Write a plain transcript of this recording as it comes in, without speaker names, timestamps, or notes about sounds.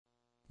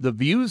The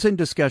views and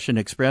discussion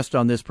expressed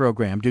on this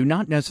program do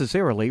not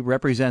necessarily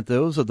represent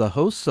those of the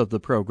hosts of the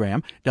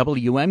program,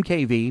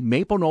 WMKV,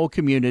 Maple Knoll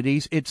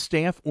Communities, its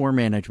staff, or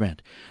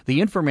management. The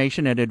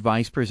information and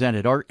advice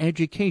presented are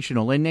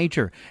educational in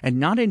nature and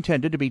not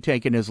intended to be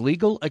taken as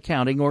legal,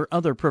 accounting, or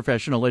other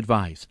professional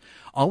advice.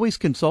 Always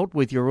consult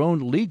with your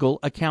own legal,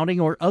 accounting,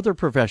 or other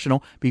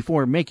professional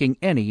before making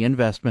any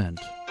investment.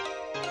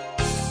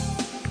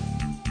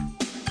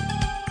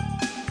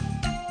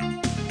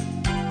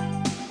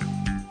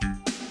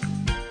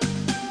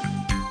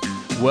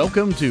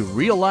 Welcome to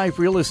Real Life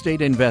Real Estate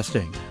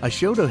Investing, a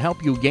show to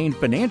help you gain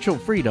financial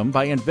freedom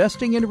by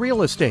investing in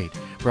real estate.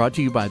 Brought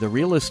to you by the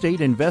Real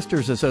Estate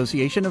Investors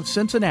Association of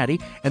Cincinnati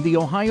and the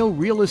Ohio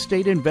Real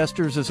Estate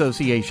Investors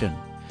Association.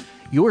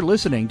 You're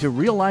listening to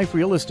Real Life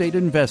Real Estate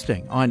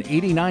Investing on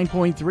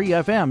 89.3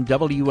 FM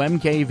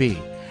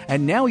WMKV.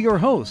 And now your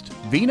host,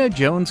 Vena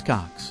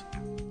Jones-Cox.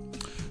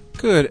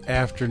 Good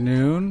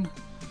afternoon.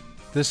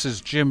 This is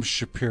Jim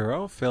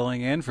Shapiro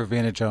filling in for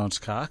Vena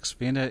Jones-Cox.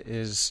 Vena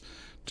is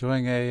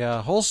doing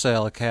a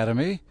wholesale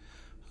academy,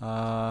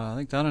 I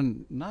think down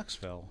in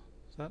Knoxville.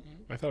 Is that?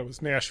 I thought it was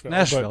Nashville.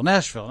 Nashville,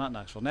 not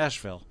Knoxville.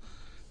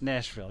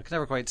 Nashville. I can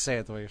never quite say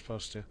it the way you're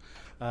supposed to.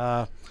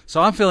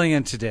 So I'm filling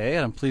in today,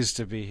 and I'm pleased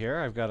to be here.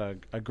 I've got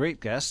a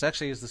great guest.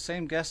 Actually, it's the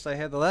same guest I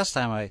had the last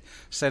time I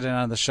sat in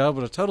on the show,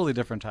 but a totally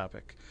different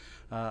topic.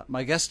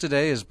 My guest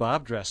today is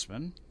Bob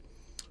Dressman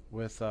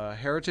with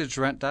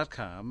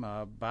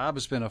HeritageRent.com. Bob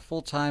has been a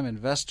full-time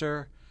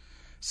investor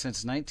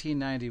since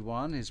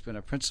 1991. He's been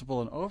a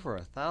principal in over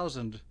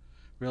 1,000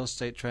 real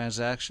estate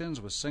transactions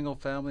with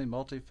single-family,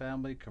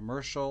 multifamily,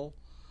 commercial,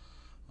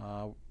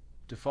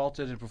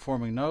 defaulted and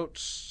performing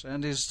notes,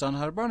 and he's done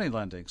hard money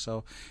lending.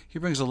 So he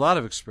brings a lot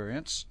of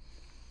experience.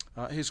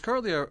 He's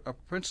currently a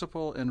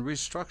principal in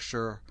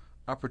Restructure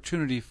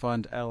Opportunity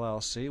Fund,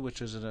 LLC,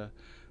 which is an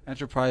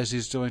enterprise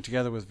he's doing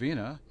together with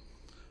Vena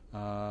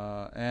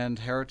and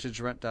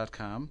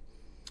HeritageRent.com.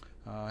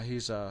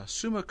 He's a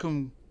summa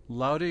cum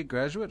laude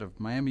graduate of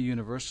Miami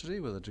University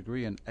with a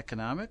degree in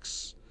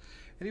economics,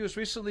 and he was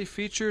recently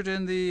featured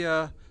in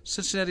the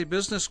Cincinnati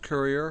Business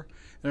Courier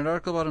in an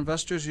article about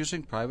investors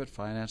using private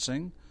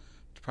funding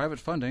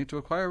to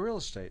acquire real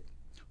estate.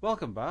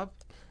 Welcome, Bob.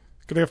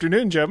 Good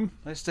afternoon, Jim.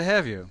 Nice to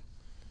have you.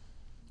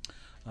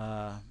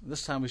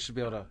 This time we should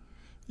be able to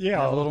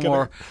have a little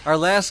more. Our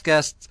last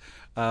guest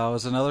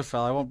was another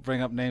fellow. I won't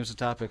bring up names and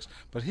topics,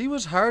 but he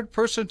was a hard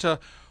person to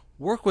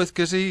work with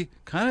because he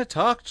kind of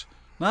talked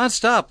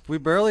nonstop. We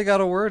barely got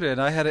a word in.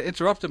 I had to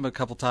interrupt him a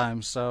couple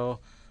times.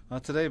 So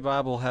today,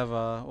 Bob will have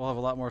a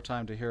lot more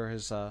time to hear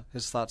his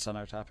thoughts on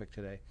our topic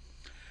today.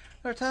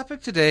 Our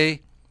topic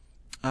today,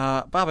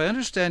 Bob, I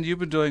understand you've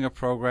been doing a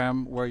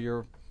program where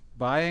you're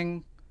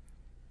buying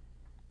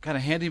kind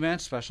of handyman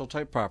special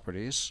type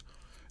properties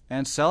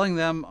and selling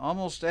them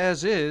almost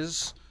as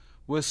is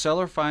with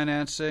seller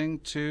financing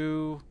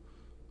to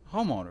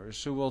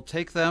homeowners who will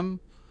take them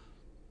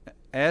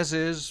as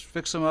is,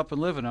 fix them up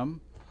and live in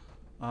them.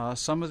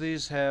 Some of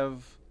these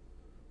have,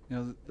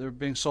 they're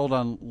being sold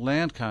on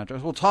land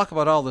contracts. We'll talk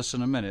about all this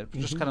in a minute, but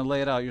just kind of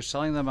lay it out. You're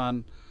selling them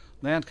on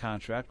land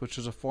contract, which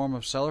is a form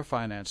of seller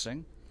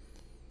financing,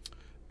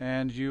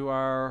 and you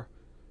are,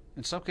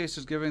 in some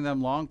cases, giving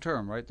them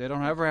long-term, right? They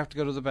don't ever have to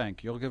go to the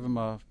bank. You'll give them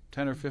a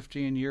 10 or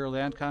 15-year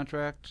land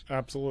contract.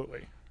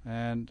 Absolutely.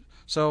 And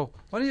so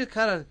why don't you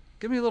kind of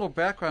give me a little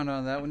background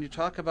on that. When you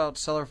talk about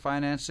seller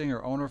financing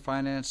or owner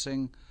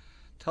financing,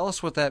 tell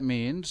us what that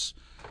means.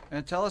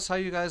 And tell us how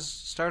you guys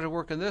started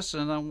working this,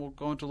 and then we'll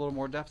go into a little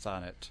more depth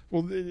on it.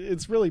 Well,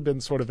 it's really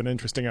been sort of an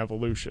interesting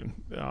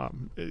evolution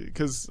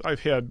because I've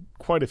had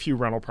quite a few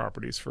rental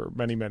properties for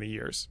many, many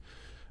years.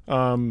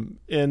 And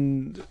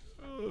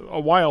a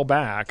while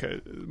back,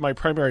 my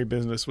primary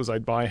business was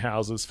I'd buy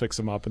houses, fix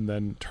them up, and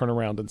then turn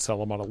around and sell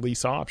them on a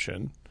lease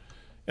option.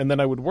 And then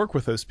I would work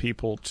with those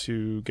people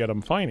to get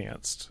them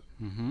financed.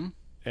 Mm-hmm.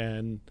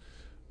 And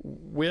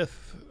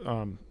with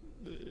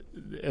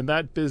and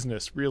that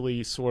business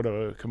really sort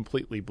of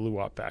completely blew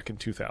up back in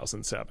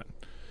 2007.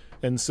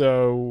 And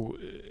so,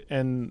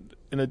 and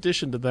in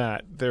addition to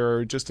that, there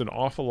are just an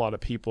awful lot of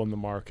people in the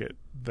market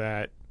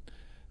that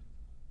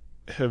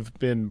have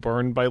been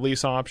burned by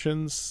lease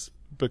options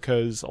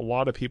because a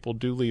lot of people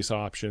do lease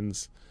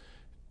options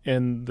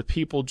and the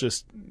people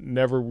just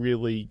never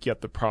really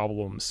get the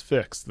problems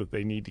fixed that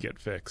they need to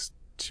get fixed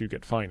to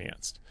get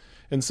financed.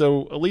 And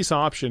so a lease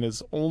option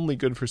is only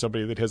good for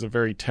somebody that has a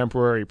very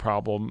temporary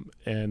problem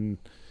and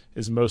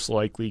is most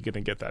likely going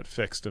to get that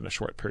fixed in a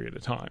short period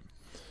of time.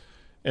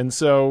 And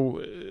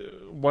so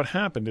what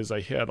happened is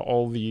I had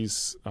all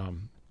these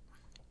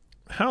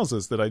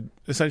houses that I'd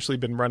essentially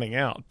been renting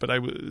out, but I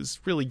was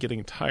really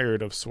getting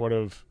tired of sort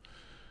of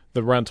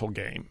the rental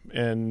game.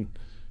 And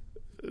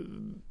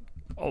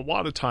a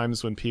lot of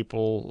times when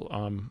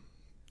people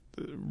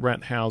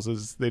rent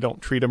houses, they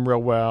don't treat them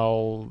real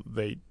well.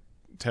 They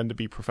tend to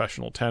be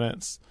professional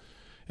tenants.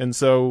 And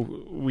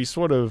so we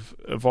sort of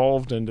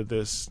evolved into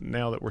this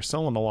now that we're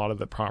selling a lot of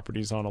the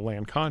properties on a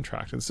land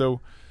contract. And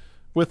so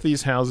with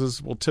these houses,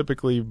 we'll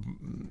typically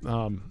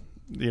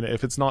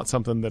if it's not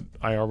something that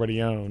I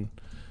already own,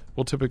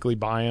 we'll typically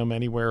buy them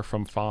anywhere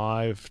from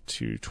 $5,000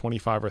 to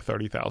 $25,000 or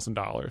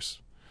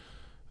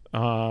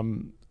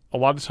 $30,000. A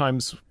lot of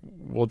times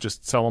we'll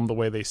just sell them the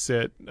way they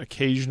sit.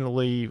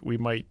 Occasionally we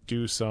might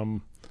do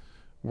some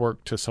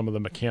work to some of the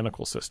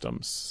mechanical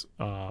systems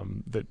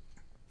that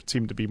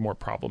seem to be more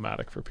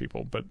problematic for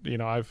people. But,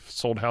 I've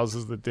sold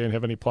houses that didn't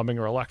have any plumbing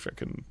or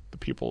electric, and the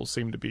people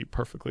seem to be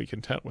perfectly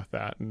content with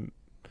that and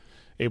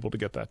able to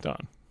get that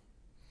done.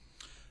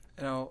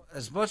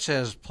 As much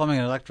as plumbing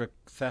and electric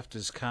theft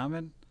is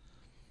common,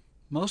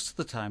 most of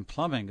the time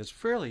plumbing is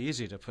fairly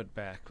easy to put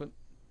back. But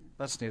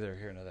that's neither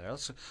here nor there.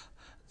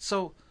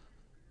 So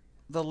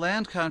the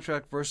land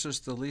contract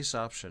versus the lease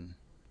option,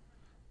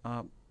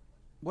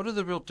 what are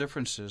the real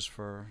differences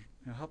for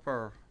help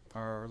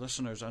our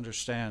listeners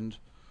understand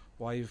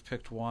why you've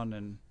picked one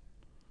and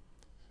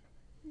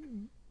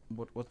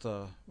what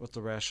the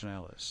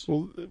rationale is?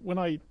 Well, when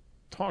I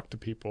talk to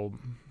people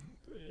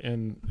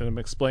and I'm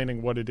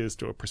explaining what it is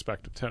to a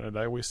prospective tenant,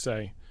 I always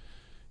say,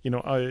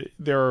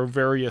 there are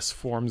various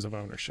forms of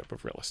ownership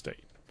of real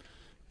estate.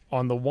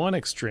 On the one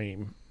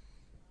extreme,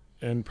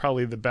 and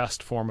probably the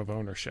best form of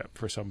ownership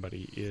for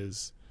somebody,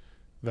 is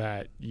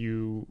that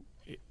you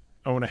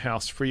own a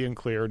house free and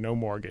clear, no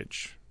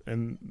mortgage,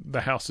 and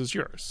the house is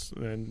yours,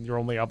 and your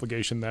only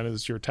obligation then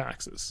is your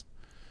taxes.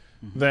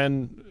 Mm-hmm.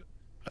 Then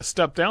a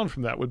step down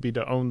from that would be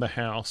to own the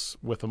house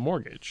with a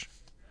mortgage.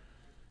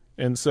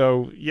 And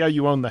so,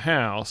 you own the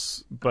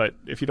house, but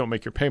if you don't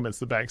make your payments,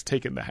 the bank's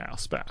taking the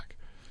house back.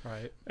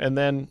 Right. And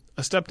then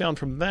a step down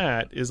from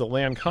that is a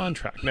land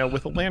contract. Now,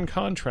 with a land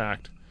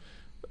contract,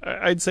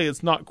 I'd say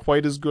it's not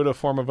quite as good a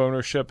form of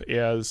ownership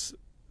as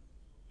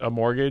a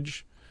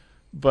mortgage,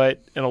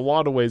 but in a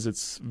lot of ways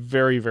it's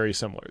very, very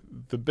similar.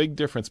 The big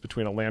difference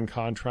between a land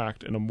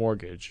contract and a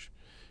mortgage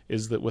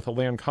is that with a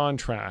land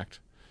contract,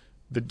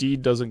 the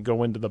deed doesn't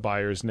go into the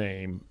buyer's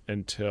name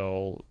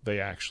until they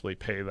actually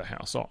pay the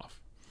house off.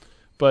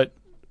 But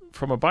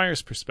from a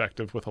buyer's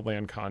perspective with a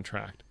land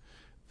contract,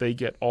 they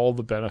get all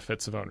the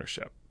benefits of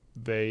ownership.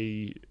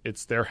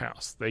 It's their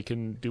house. They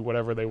can do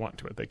whatever they want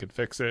to it. They can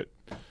fix it.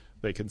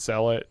 They can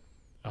sell it.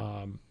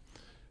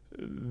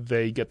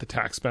 They get the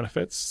tax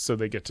benefits, so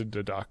they get to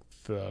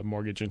deduct the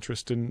mortgage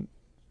interest and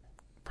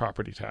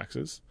property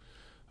taxes.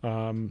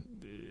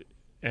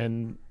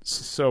 And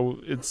so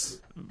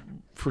it's,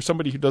 for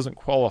somebody who doesn't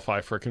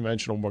qualify for a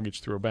conventional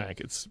mortgage through a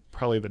bank, it's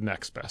probably the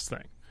next best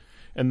thing.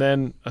 And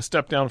then a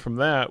step down from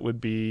that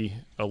would be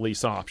a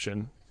lease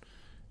option.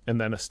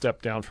 And then a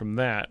step down from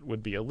that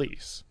would be a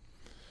lease.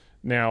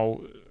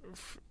 Now,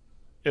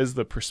 as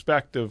the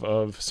perspective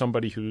of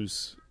somebody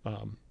who's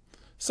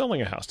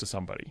selling a house to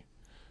somebody,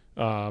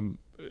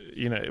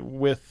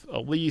 with a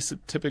lease,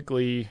 it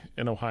typically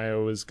in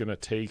Ohio is going to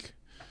take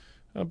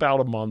about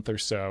a month or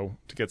so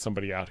to get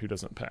somebody out who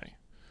doesn't pay.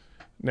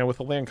 Now,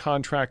 with a land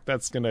contract,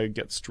 that's going to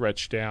get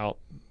stretched out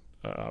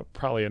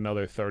probably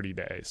another 30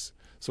 days.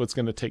 So it's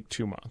going to take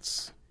 2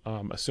 months,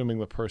 assuming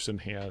the person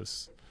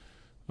has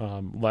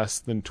less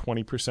than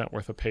 20%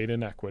 worth of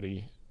paid-in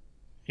equity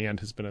and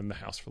has been in the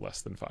house for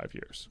less than 5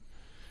 years.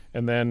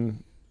 And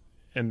then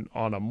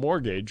on a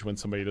mortgage, when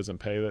somebody doesn't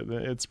pay,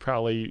 it's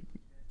probably,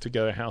 to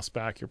get a house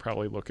back, you're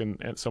probably looking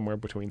at somewhere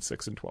between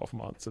 6 and 12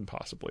 months and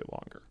possibly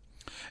longer.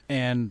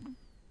 And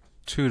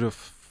 $2,000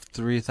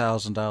 to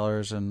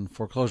 $3,000 in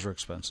foreclosure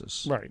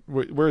expenses. Right.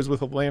 Whereas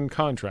with a land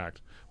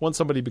contract, once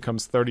somebody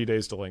becomes 30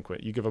 days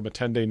delinquent, you give them a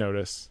 10-day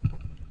notice,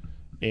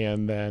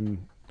 and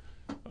then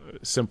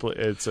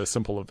it's a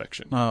simple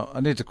eviction. Now, I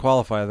need to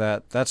qualify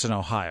that. That's in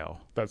Ohio.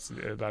 That's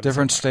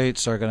different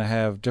states are going to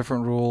have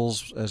different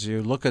rules. As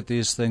you look at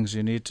these things,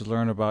 you need to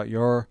learn about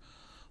your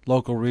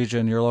local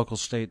region, your local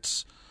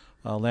state's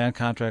land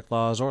contract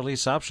laws or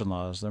lease option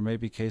laws. There may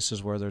be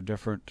cases where they're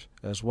different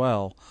as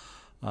well.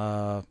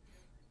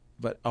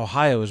 But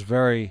Ohio is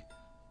very,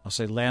 I'll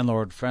say,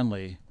 landlord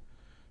friendly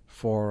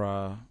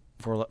for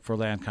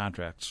land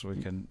contracts.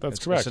 That's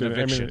correct.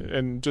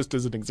 And just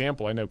as an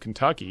example, I know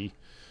Kentucky,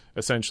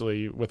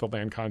 essentially with a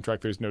land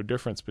contract, there's no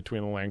difference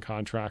between a land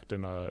contract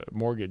and a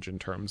mortgage in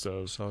terms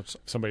of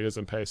somebody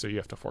doesn't pay, so you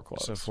have to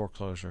foreclose. So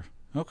foreclosure.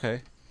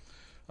 Okay.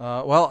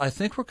 Well, I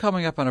think we're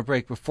coming up on a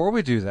break. Before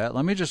we do that,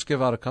 let me just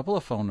give out a couple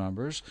of phone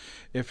numbers.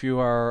 If you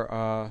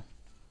are,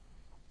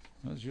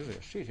 there's usually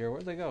a sheet here.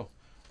 Where'd they go?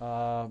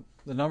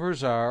 The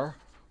numbers are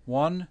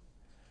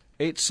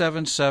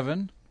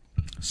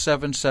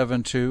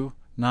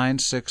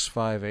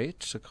 1-877-772-9658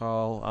 to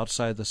call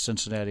outside the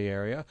Cincinnati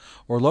area,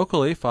 or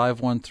locally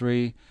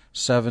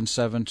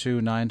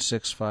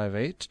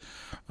 513-772-9658.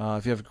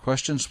 If you have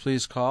questions,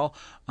 please call.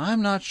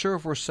 I'm not sure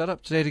if we're set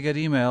up today to get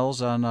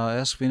emails on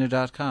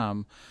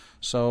askvena.com,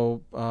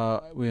 so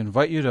we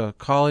invite you to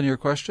call in your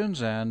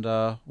questions, and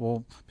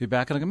we'll be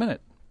back in a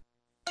minute.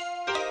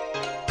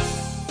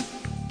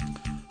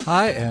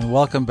 Hi, and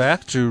welcome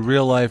back to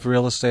Real Life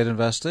Real Estate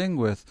Investing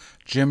with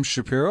Jim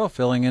Shapiro,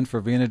 filling in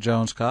for Vena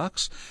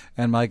Jones-Cox,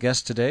 and my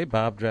guest today,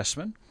 Bob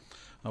Dressman.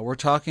 We're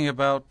talking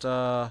about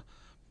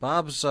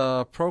Bob's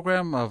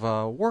program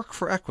of work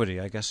for equity,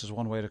 I guess is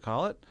one way to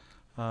call it.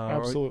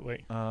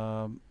 Absolutely.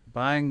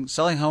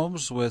 Selling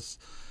homes with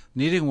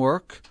needing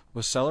work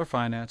with seller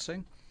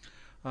financing.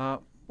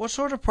 What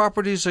sort of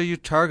properties are you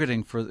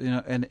targeting for,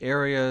 in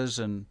areas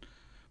and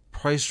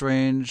price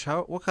range?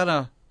 What kind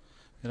of,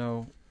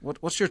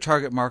 what's your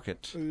target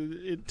market?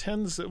 It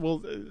tends,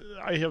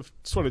 I have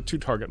sort of two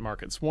target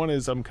markets. One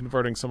is I'm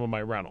converting some of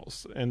my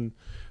rentals, and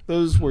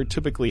those were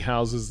typically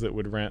houses that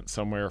would rent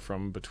somewhere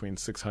from between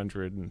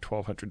 $600 and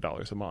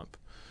 $1,200 a month.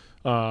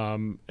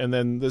 And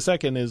then the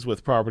second is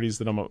with properties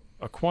that I'm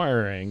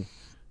acquiring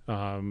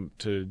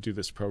to do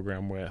this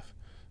program with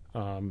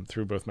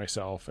through both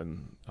myself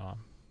and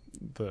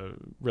the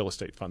real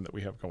estate fund that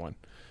we have going.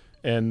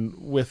 And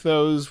with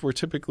those, we're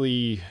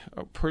typically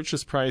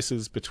purchase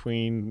prices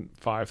between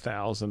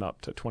 $5,000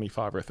 up to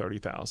 $25,000 or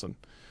 $30,000.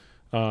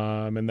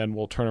 And then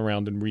we'll turn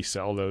around and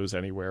resell those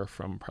anywhere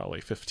from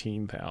probably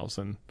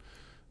 $15,000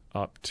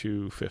 up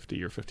to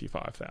 $50,000 or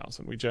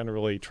 $55,000. We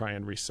generally try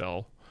and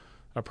resell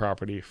a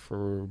property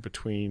for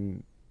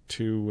between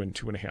 2 and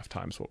 2.5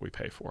 times what we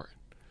pay for it.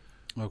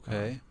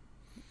 Okay.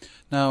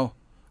 Now,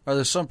 are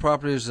there some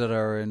properties that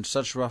are in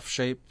such rough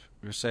shape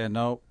you're saying,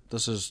 no,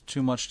 this is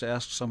too much to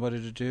ask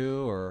somebody to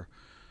do, or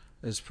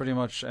is pretty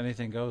much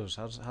anything goes?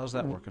 How's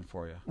that working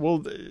for you? Well,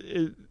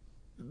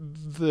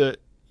 the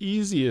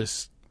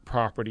easiest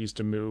properties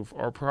to move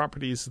are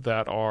properties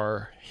that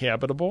are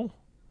habitable,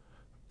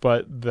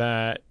 but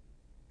that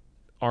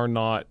have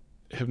not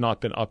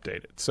been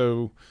updated.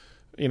 So,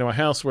 a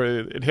house where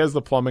it has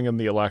the plumbing and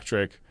the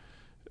electric,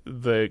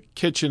 the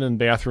kitchen and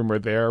bathroom are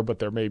there, but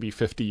they're maybe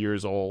 50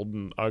 years old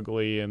and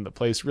ugly, and the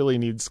place really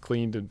needs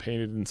cleaned and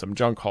painted and some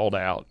junk hauled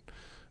out.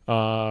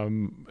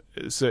 And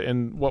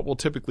what we'll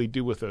typically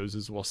do with those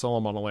is we'll sell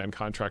them on a land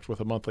contract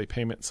with a monthly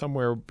payment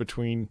somewhere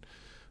between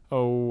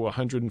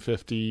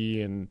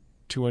 $150 and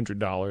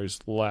 $200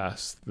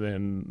 less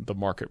than the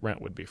market rent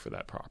would be for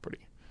that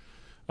property.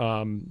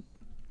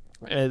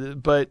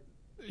 But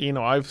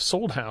I've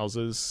sold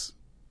houses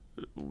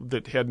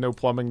that had no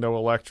plumbing, no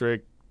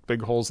electric,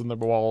 big holes in the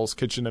walls,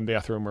 kitchen and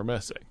bathroom were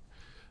missing.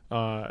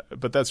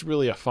 But that's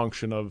really a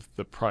function of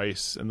the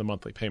price and the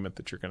monthly payment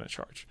that you're going to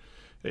charge.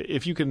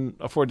 If you can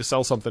afford to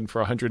sell something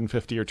for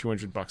 $150 or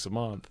 $200 a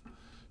month,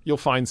 you'll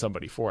find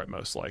somebody for it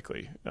most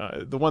likely.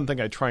 The one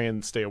thing I try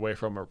and stay away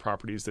from are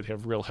properties that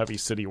have real heavy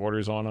city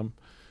orders on them,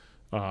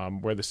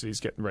 where the city's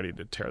getting ready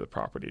to tear the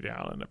property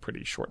down in a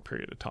pretty short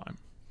period of time.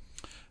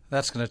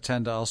 That's going to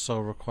tend to also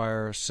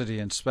require city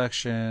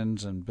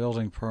inspections and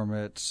building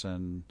permits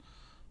and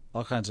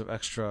all kinds of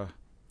extra,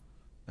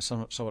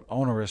 somewhat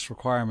onerous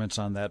requirements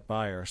on that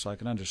buyer, so I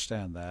can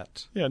understand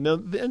that. Yeah, now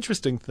the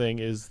interesting thing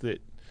is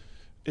that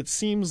it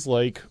seems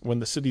like when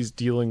the city's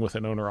dealing with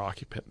an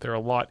owner-occupant, they're a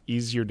lot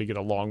easier to get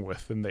along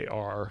with than they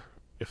are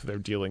if they're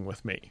dealing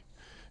with me.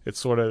 It's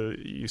sort of,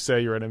 you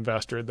say you're an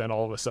investor, then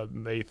all of a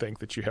sudden they think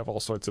that you have all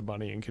sorts of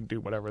money and can do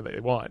whatever they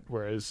want,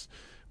 whereas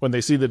when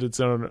they see that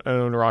it's an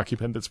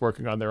owner-occupant that's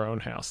working on their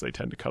own house, they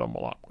tend to cut them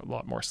a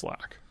lot more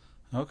slack.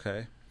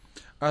 Okay.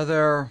 Are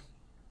there...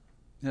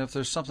 if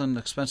there's something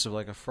expensive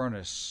like a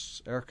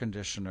furnace, air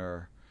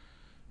conditioner,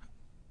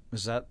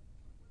 do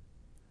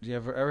you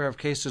ever have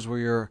cases where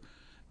you're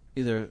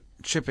either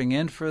chipping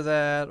in for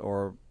that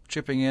or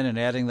chipping in and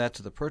adding that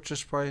to the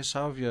purchase price?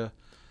 How have you?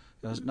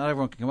 Not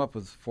everyone can come up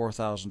with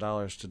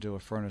 $4,000 to do a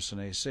furnace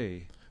and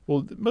AC.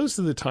 Well, most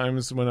of the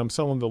times when I'm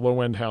selling the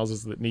low-end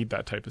houses that need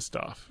that type of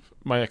stuff,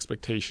 my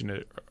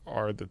expectation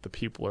are that the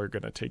people are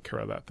going to take care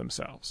of that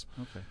themselves.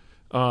 Okay.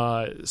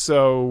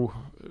 So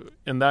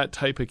in that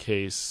type of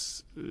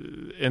case,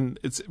 and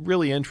it's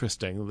really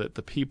interesting that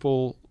the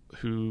people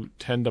who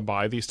tend to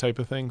buy these type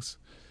of things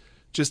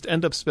just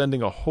end up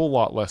spending a whole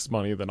lot less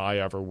money than I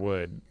ever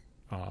would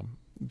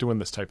doing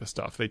this type of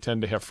stuff. They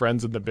tend to have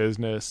friends in the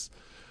business.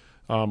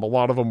 A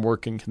lot of them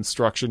work in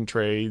construction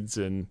trades,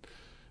 and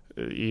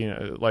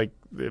like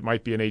it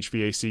might be an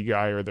HVAC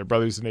guy or their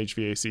brother's an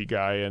HVAC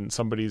guy, and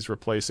somebody's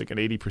replacing an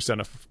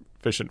 80%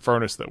 efficient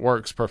furnace that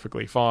works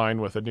perfectly fine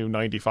with a new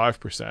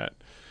 95%.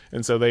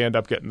 And so they end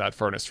up getting that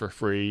furnace for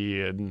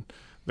free, and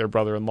their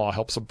brother-in-law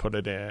helps them put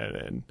it in,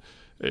 and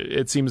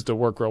it seems to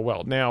work real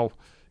well. Now,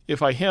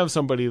 if I have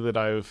somebody that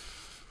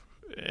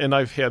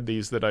I've had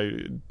these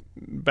that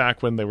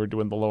back when they were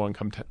doing the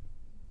low-income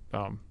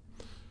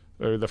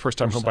or the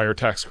first-time home buyer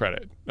tax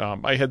credit,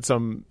 I had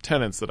some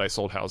tenants that I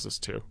sold houses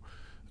to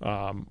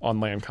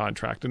on land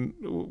contract. And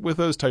with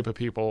those type of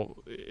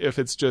people, if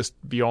it's just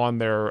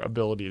beyond their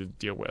ability to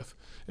deal with,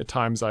 at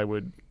times I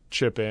would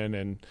chip in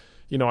and,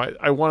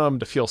 I want them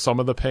to feel some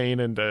of the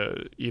pain and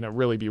to,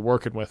 really be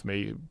working with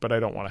me, but I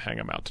don't want to hang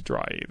them out to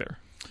dry either.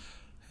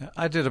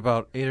 I did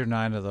about 8 or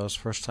 9 of those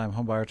first-time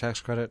homebuyer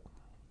tax credit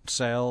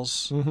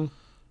sales,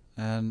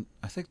 and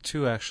I think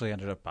 2 actually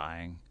ended up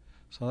buying.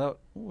 So that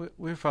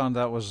we found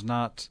that was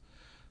not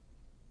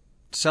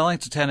selling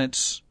to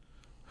tenants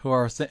who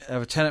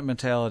have a tenant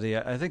mentality.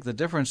 I think the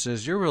difference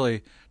is you're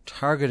really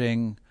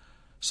targeting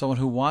someone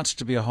who wants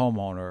to be a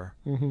homeowner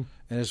and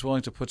is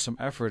willing to put some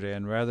effort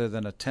in, rather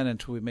than a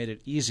tenant who made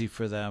it easy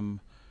for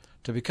them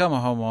to become a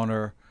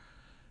homeowner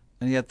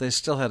And yet they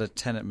still had a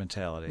tenant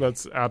mentality.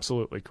 That's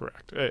absolutely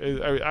correct.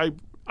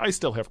 I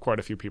still have quite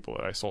a few people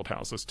that I sold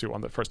houses to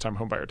on the first-time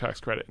homebuyer tax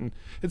credit, and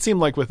it seemed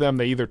like with them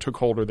they either took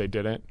hold or they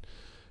didn't.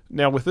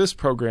 Now with this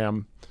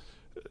program,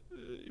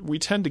 we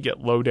tend to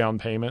get low down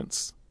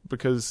payments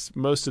because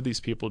most of these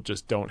people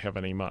just don't have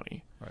any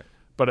money. Right.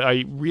 But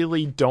I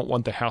really don't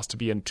want the house to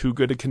be in too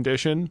good a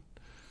condition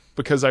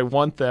because I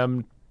want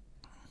them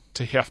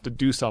to have to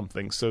do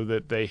something so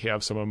that they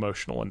have some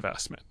emotional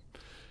investment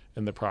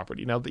in the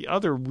property. Now, the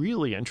other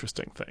really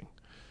interesting thing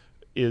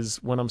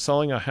is when I'm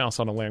selling a house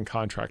on a land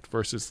contract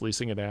versus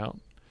leasing it out,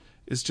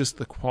 is just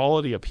the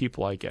quality of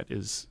people I get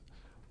is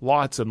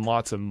lots and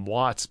lots and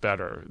lots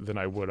better than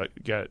I would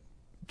get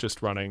just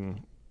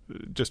trying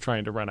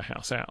to rent a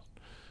house out.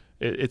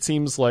 It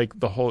seems like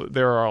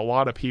there are a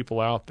lot of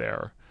people out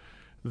there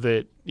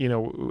that,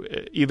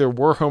 either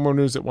were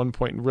homeowners at one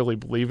point and really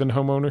believe in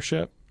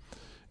homeownership,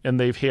 and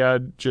they've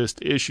had just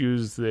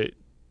issues that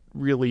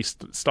really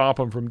stop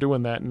them from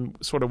doing that, and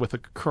sort of with the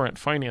current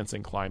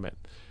financing climate,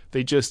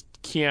 they just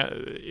can't,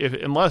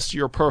 unless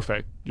you're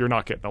perfect, you're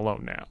not getting a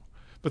loan now.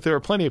 But there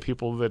are plenty of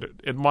people that,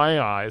 in my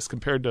eyes,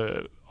 compared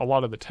to a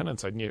lot of the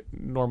tenants I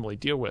normally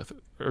deal with,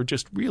 are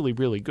just really,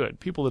 really good.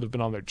 People that have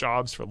been on their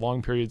jobs for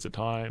long periods of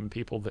time,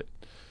 people that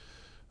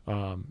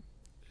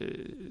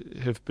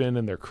have been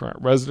in their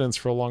current residence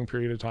for a long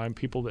period of time,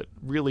 people that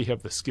really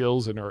have the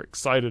skills and are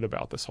excited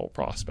about this whole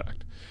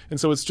prospect. And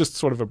so it's just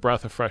sort of a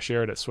breath of fresh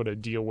air to sort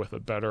of deal with a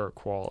better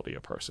quality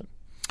of person.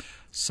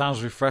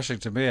 Sounds refreshing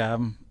to me.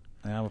 I'm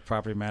a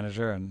property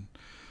manager, and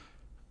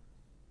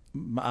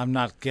I'm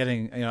not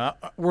getting,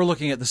 we're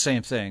looking at the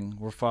same thing.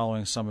 We're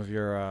following some of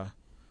your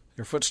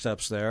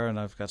footsteps there, and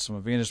I've got some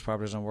of Venus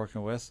properties I'm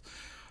working with.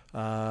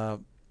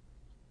 And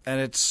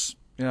it's,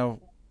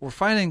 we're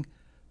finding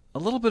a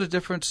little bit of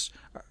difference.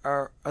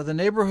 Are the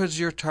neighborhoods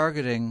you're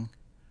targeting,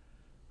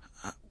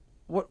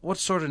 what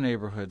sort of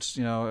neighborhoods?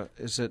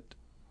 Is it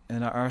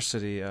in our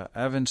city,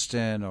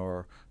 Evanston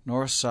or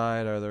North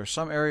Side? Are there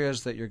some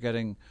areas that you're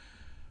getting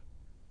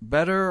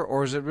better,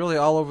 or is it really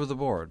all over the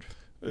board?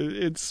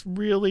 It's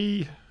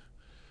really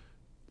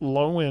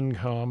low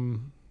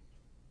income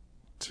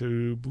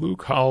to blue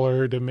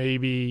collar to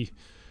maybe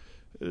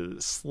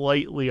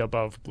slightly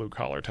above blue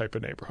collar type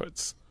of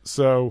neighborhoods.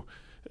 So,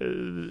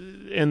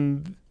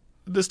 and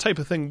this type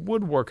of thing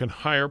would work in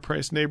higher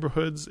priced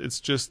neighborhoods. It's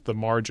just the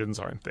margins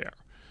aren't there.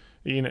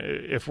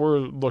 If we're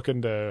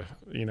looking to,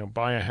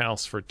 buy a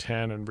house for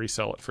 10 and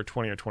resell it for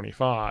 20 or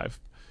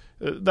 25,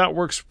 that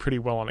works pretty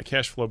well on a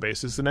cash flow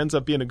basis and ends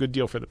up being a good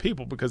deal for the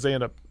people because they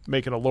end up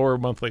making a lower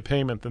monthly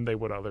payment than they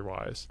would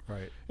otherwise.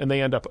 Right. And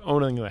they end up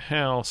owning the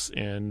house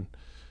in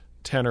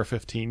 10 or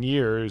 15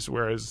 years,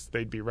 whereas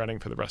they'd be renting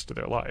for the rest of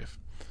their life.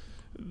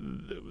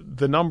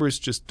 The numbers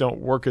just don't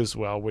work as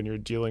well when you're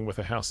dealing with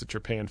a house that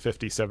you're paying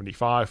 $50,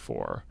 $75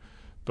 for,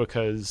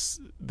 because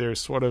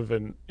there's sort of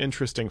an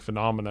interesting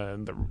phenomena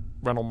in the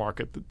rental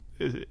market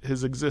that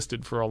has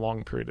existed for a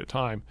long period of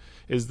time,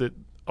 is that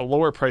a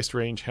lower priced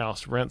range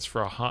house rents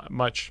for a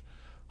much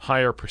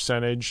higher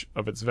percentage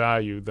of its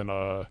value than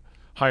a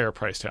higher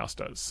priced house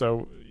does.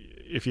 So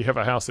if you have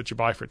a house that you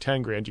buy for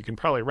 $10,000, you can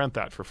probably rent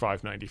that for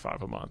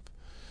 $595 a month.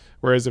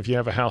 Whereas if you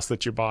have a house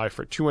that you buy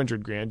for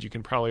 $200,000, you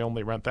can probably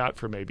only rent that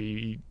for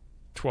maybe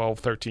 $1,200,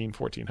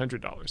 $1,300,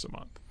 $1,400 a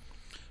month.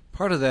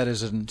 Part of that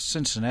is in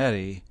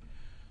Cincinnati.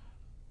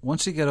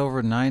 Once you get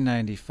over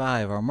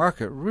 $995, our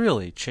market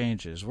really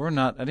changes. We're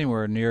not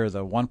anywhere near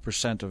the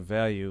 1% of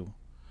value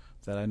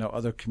that I know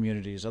other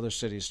communities, other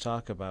cities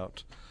talk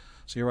about.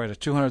 So you're right, a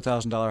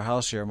 $200,000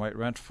 house here might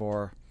rent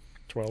for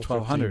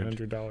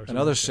 $1,200. In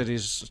other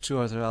cities, a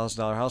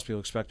 $200,000 house people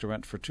expect to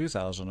rent for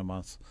 $2,000 a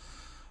month.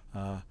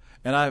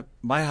 And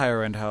my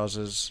higher end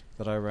houses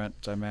that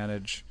I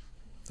manage,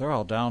 they're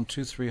all down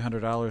 $200,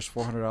 $300,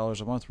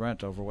 $400 a month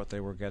rent over what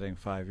they were getting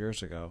 5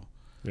 years ago.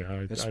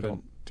 Yeah, I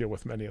don't deal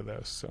with many of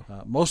those. So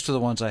most of the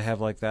ones I have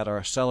like that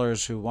are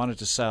sellers who wanted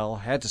to sell,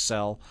 had to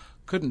sell,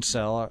 couldn't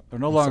sell, are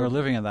no longer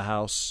living in the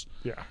house.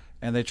 Yeah,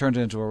 and they turned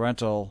it into a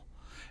rental,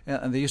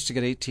 and they used to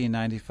get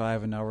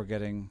 $1,895, and now we're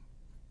getting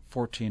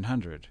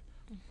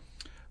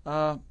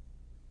 $1,400.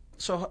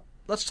 So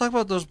let's talk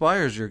about those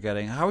buyers you're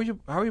getting. How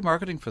are you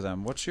marketing for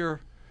them? What's your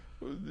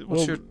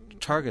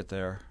target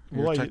there?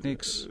 Your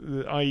techniques?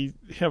 I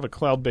have a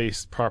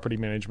cloud-based property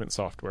management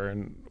software,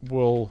 and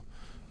we'll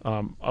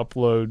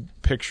upload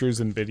pictures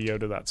and video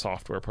to that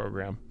software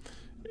program.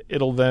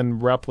 It'll then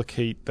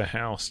replicate the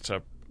house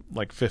to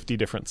like 50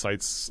 different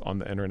sites on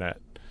the internet.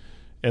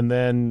 And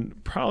then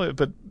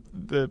but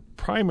the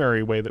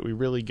primary way that we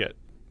really get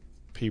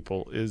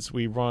people is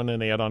we run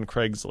an ad on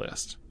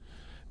Craigslist.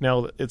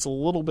 Now, it's a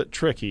little bit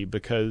tricky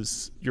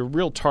because your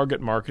real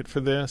target market for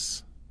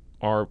this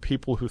are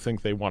people who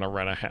think they want to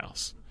rent a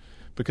house.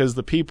 Because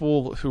the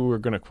people who are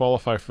going to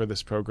qualify for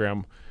this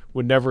program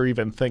would never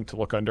even think to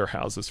look under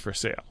houses for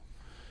sale.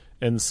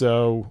 And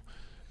so,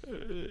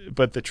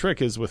 but the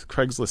trick is with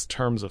Craigslist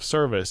terms of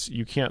service,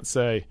 you can't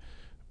say,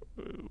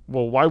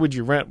 well, why would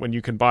you rent when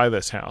you can buy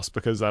this house?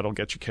 Because that'll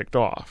get you kicked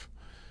off.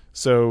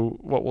 So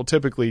what we'll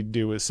typically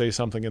do is say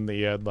something in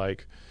the ad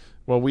like,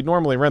 well, we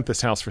normally rent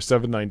this house for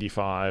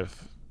 $795,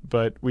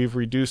 but we've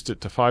reduced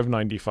it to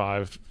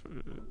 $595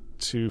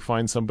 to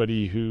find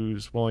somebody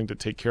who's willing to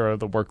take care of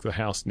the work the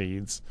house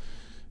needs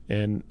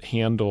and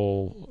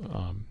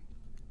handle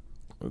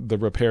the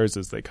repairs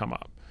as they come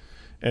up.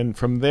 And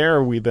from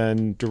there, we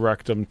then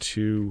direct them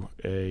to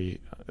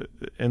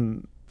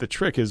and the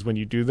trick is when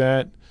you do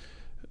that,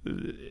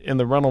 in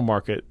the rental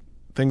market,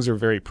 things are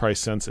very price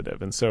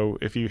sensitive. And so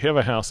if you have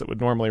a house that would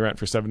normally rent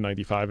for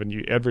 $795 and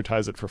you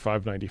advertise it for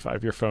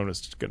 $595, your phone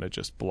is going to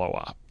just blow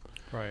up.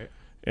 Right.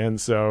 And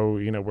so,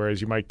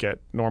 whereas you might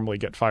normally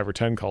get 5 or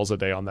 10 calls a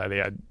day on that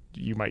ad,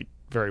 you might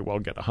very well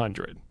get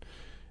 100.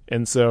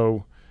 And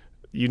so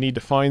you need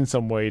to find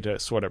some way to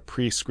sort of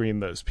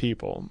pre-screen those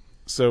people.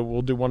 So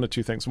we'll do one of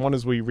two things. One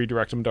is we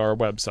redirect them to our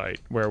website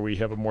where we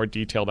have a more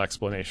detailed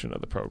explanation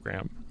of the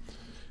program.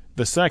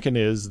 The second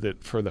is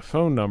that for the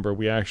phone number,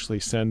 we actually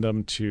send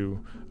them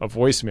to a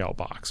voicemail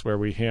box where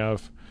we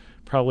have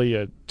probably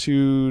a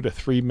 2 to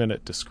 3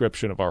 minute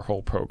description of our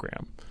whole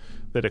program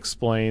that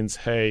explains,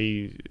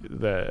 hey,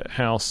 the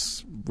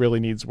house really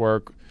needs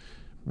work.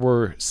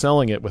 We're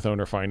selling it with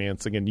owner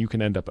financing, and you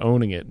can end up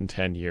owning it in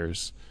 10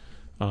 years.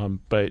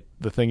 But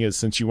the thing is,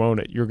 since you own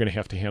it, you're going to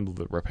have to handle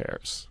the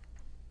repairs.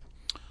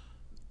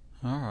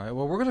 All right.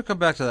 Well, we're going to come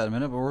back to that in a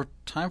minute, but we're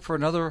time for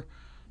another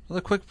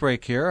quick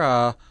break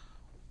here.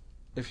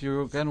 If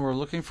you, again, we're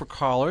looking for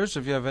callers.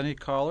 If you have any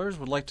callers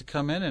would like to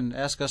come in and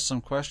ask us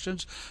some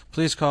questions,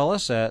 please call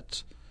us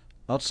at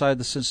outside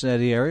the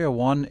Cincinnati area,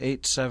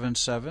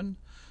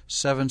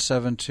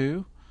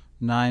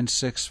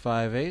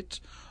 1-877-772-9658,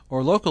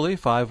 or locally,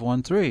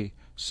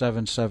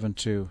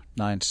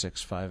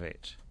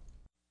 513-772-9658.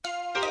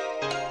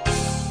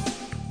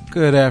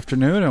 Good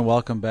afternoon and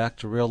welcome back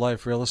to Real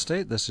Life Real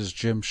Estate. This is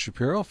Jim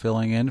Shapiro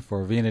filling in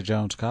for Vena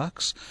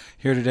Jones-Cox,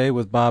 here today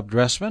with Bob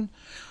Dressman.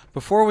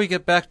 Before we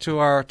get back to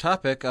our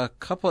topic,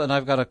 and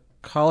I've got a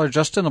caller,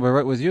 Justin, I'll be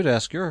right with you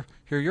to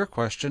hear your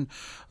question.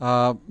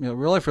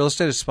 Real Life Real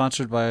Estate is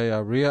sponsored by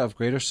RIA of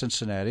Greater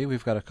Cincinnati.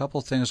 We've got a couple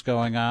things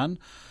going on.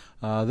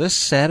 This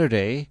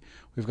Saturday,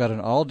 we've got an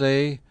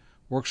all-day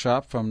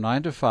workshop from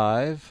 9 to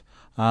 5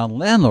 on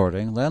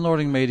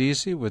landlording made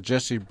easy with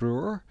Jesse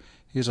Brewer.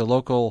 He's a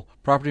local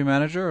property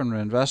manager and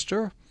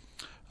investor.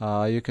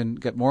 You can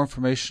get more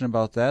information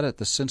about that at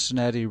the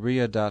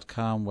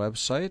CincinnatiRIA.com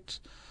website.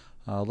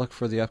 Look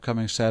for the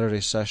upcoming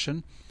Saturday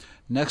session.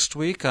 Next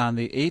week on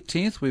the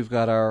 18th, we've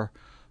got our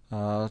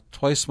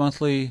twice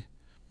monthly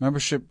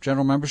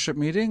general membership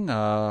meeting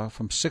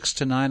from 6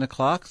 to 9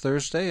 o'clock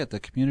Thursday at the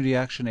Community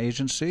Action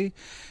Agency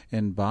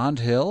in Bond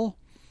Hill.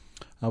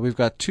 We've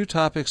got 2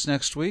 topics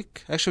next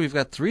week. Actually, we've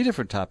got 3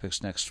 different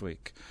topics next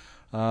week.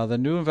 The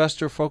new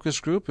investor focus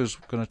group is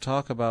going to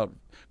talk about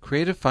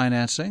creative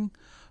financing.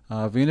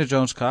 Vena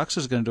Jones-Cox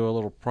is going to do a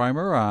little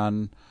primer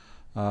on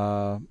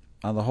the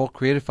whole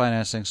creative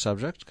financing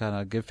subject, kind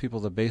of give people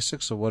the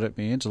basics of what it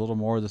means, a little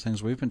more of the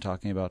things we've been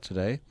talking about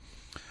today.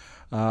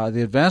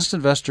 The Advanced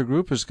Investor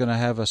Group is going to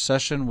have a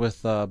session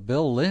with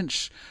Bill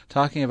Lynch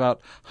talking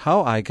about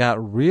how I got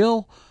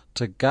true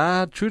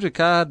to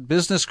God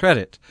business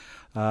credit.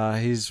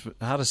 He's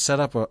how to set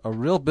up a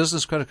real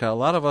business credit card. A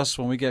lot of us,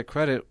 when we get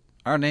credit,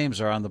 our names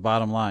are on the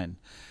bottom line.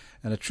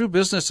 And a true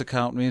business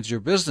account means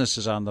your business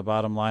is on the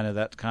bottom line of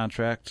that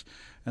contract,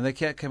 and they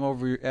can't come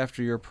over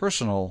after your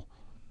personal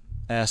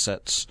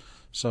assets.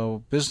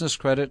 So business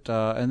credit.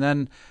 And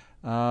then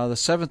the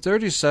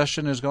 7:30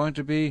 session is going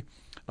to be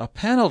a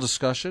panel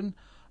discussion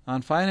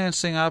on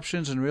financing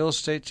options in real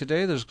estate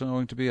today. There's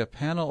going to be a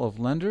panel of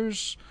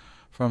lenders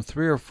from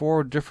 3 or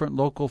 4 different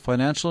local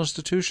financial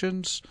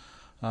institutions,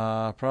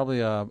 probably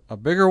a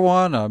bigger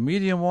one, a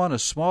medium one, a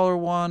smaller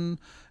one,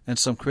 and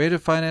some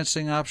creative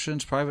financing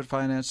options, private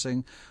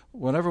financing.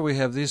 Whenever we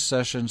have these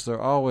sessions,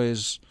 they're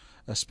always,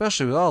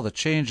 especially with all the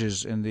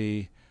changes in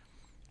the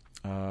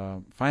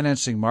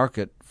financing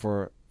market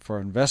for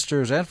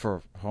investors and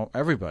for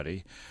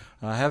everybody,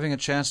 having a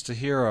chance to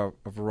hear a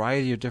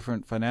variety of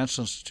different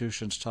financial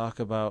institutions talk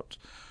about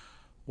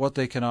what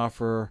they can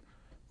offer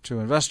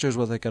to investors,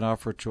 what they can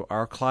offer to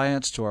our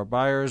clients, to our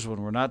buyers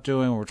when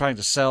we're trying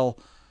to sell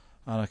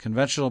on a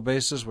conventional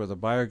basis where the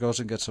buyer goes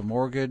and gets a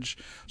mortgage.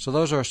 So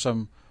those are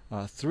some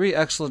 3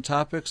 excellent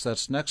topics.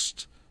 That's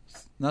next,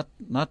 not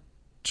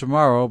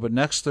tomorrow, but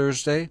next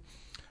Thursday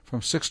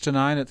from 6 to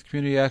 9 at the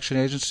Community Action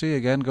Agency.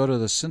 Again, go to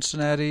the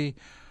CincinnatiREIA.com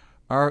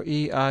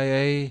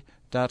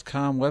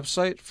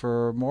website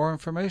for more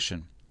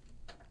information.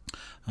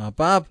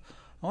 Bob,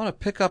 I want to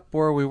pick up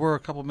where we were a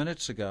couple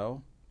minutes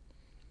ago.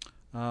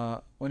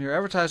 When you're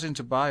advertising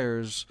to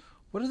buyers,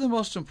 what are the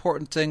most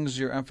important things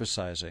you're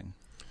emphasizing?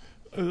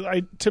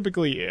 I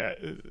typically,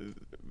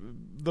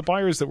 the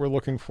buyers that we're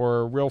looking for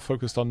are real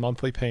focused on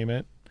monthly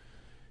payment,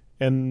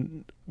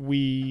 and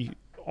we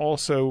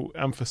also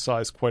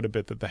emphasize quite a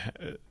bit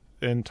that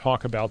and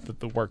talk about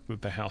the work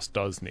that the house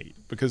does need,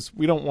 because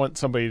we don't want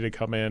somebody to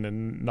come in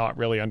and not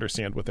really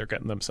understand what they're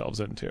getting themselves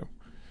into.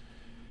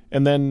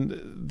 And then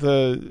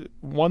the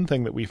one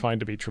thing that we find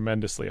to be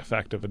tremendously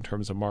effective in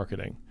terms of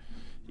marketing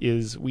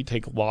is we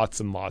take lots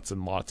and lots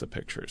and lots of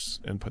pictures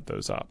and put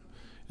those up.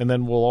 And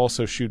then we'll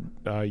also shoot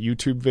a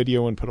YouTube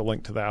video and put a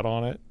link to that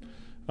on it.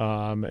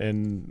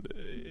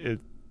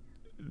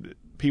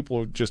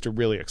 People just are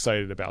really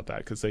excited about that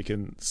because they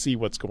can see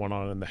what's going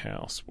on in the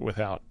house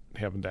without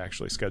having to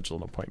actually schedule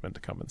an appointment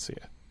to come and see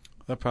it.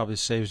 That probably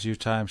saves you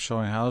time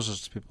showing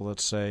houses to people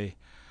that say,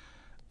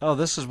 "Oh,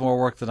 this is more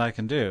work than I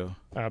can do."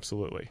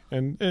 Absolutely,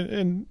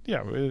 and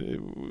yeah,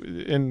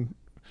 and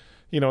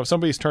if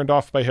somebody's turned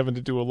off by having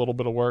to do a little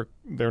bit of work,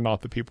 they're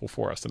not the people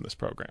for us in this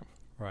program.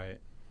 Right.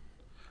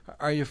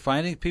 Are you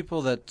finding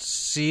people that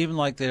seem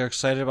like they're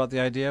excited about the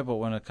idea, but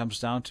when it comes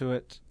down to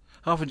it,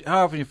 how often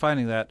are you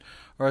finding that?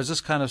 Or is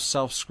this kind of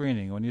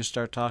self-screening when you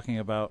start talking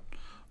about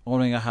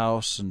owning a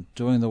house and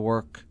doing the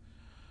work?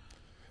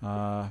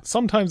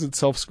 Sometimes it's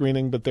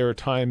self-screening, but there are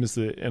times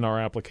that in our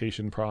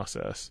application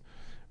process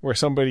where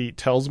somebody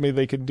tells me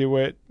they can do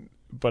it,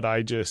 but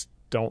I just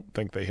don't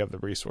think they have the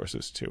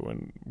resources to,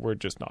 and we're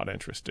just not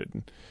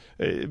interested.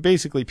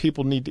 Basically,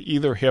 people need to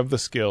either have the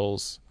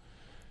skills,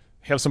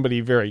 have somebody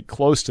very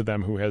close to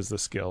them who has the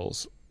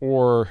skills,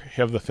 or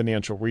have the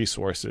financial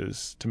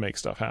resources to make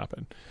stuff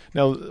happen.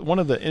 Now, one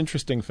of the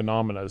interesting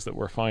phenomena that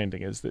we're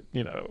finding is that,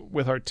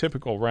 with our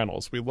typical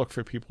rentals, we look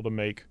for people to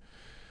make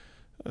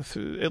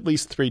at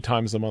least 3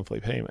 times the monthly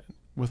payment.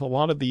 With a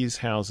lot of these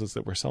houses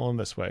that we're selling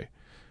this way,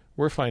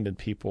 we're finding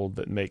people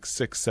that make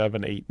 6,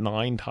 7, 8,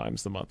 9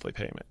 times the monthly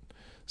payment.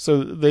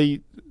 So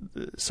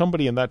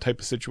somebody in that type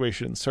of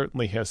situation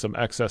certainly has some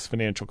excess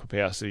financial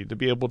capacity to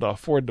be able to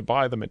afford to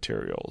buy the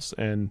materials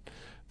and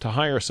to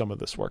hire some of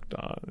this work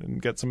done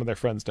and get some of their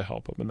friends to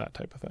help them and that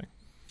type of thing.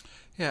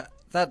 Yeah,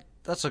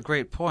 that's a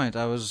great point.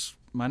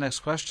 My next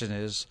question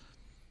is,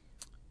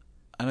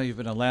 I know you've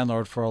been a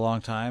landlord for a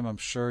long time. I'm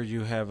sure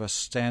you have a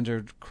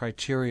standard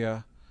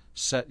criteria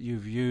set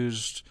you've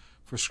used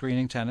for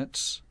screening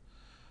tenants.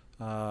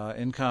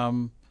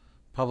 Income,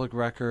 public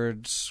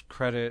records,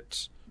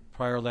 credit,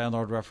 prior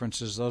landlord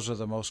references, those are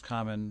the most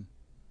common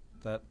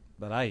that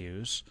I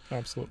use.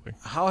 Absolutely.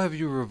 How have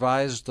you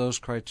revised those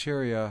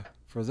criteria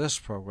for this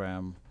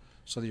program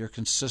so that you're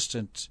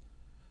consistent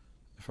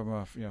from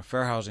a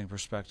fair housing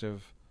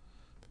perspective?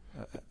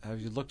 Have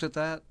you looked at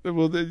that?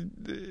 Well,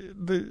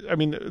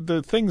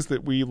 the things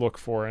that we look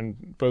for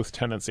in both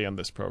tenancy and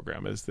this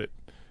program is that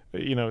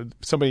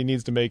somebody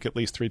needs to make at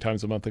least 3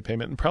 times a monthly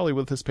payment, and probably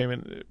with this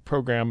payment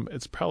program,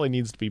 it probably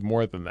needs to be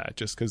more than that,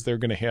 just because they're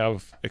going to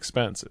have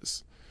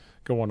expenses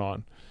going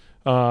on.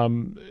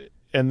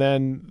 And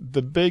then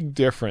the big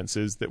difference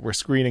is that we're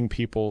screening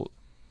people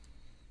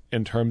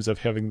in terms of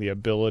having the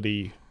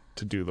ability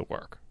to do the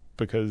work,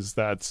 because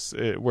that's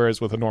it, whereas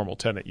with a normal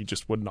tenant, you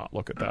just would not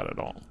look at that at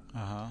all.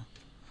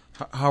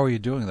 How are you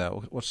doing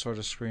that? What sort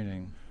of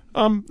screening?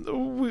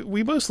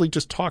 We mostly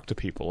just talk to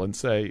people and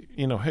say,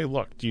 hey,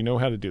 look, do you know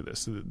how to do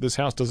this? This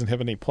house doesn't have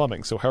any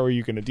plumbing, so how are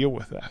you going to deal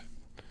with that?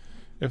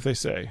 If they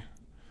say,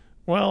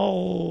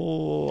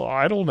 well,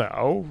 I don't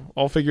know,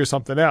 I'll figure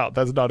something out,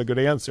 that's not a good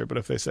answer. But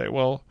if they say,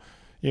 well,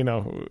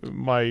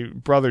 my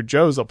brother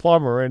Joe's a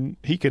plumber and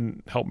he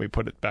can help me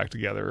put it back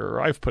together,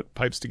 or I've put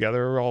pipes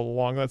together all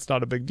along, that's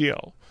not a big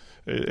deal.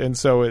 And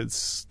so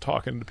it's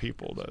talking to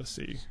people to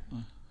see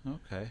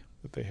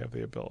that they have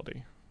the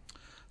ability.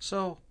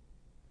 So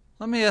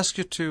let me ask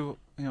you to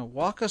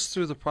walk us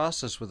through the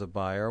process with a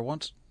buyer.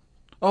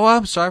 Oh,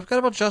 I'm sorry, I forgot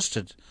about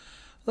Justin.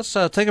 Let's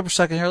take a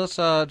second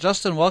here.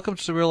 Justin, welcome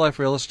to Real Life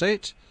Real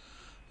Estate.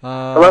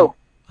 Hello.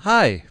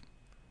 Hi.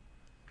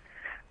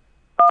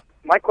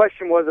 My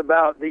question was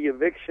about the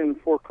eviction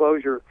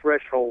foreclosure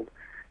threshold,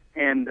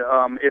 and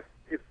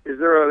is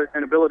there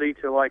an ability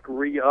to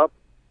re-up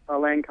a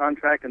land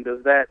contract, and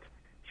does that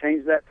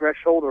change that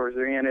threshold, or is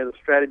there any other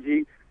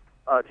strategy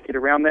to get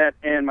around that?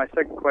 And my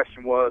second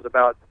question was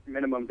about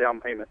minimum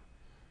down payment.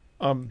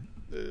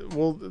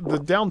 Well, the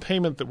down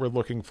payment that we're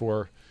looking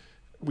for,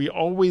 we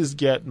always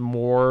get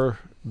more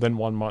than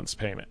 1 month's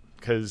payment,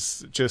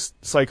 because just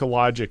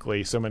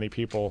psychologically, so many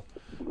people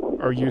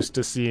are used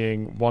to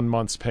seeing 1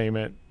 month's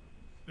payment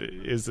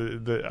is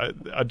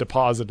a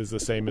deposit is the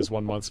same as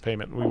 1 month's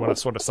payment. We want to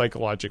sort of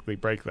psychologically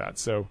break that.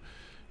 So,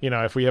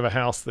 if we have a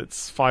house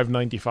that's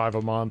 $595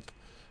 a month,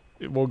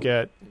 we'll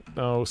get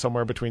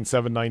somewhere between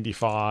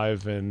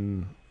 $795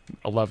 and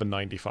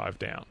 $1195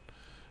 down.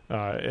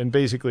 And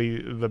basically,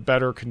 the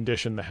better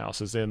condition the house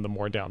is in, the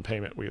more down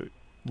payment we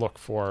look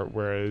for.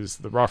 Whereas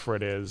the rougher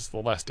it is, the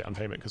less down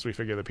payment, because we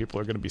figure that people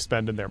are going to be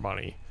spending their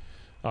money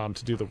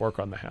to do the work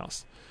on the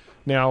house.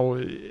 Now,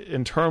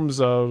 in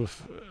terms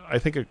of, I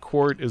think a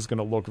court is going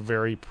to look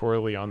very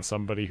poorly on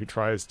somebody who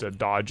tries to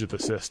dodge the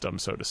system,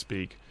 so to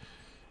speak.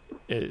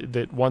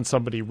 That once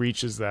somebody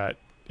reaches that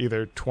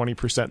either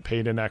 20%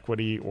 paid in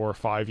equity or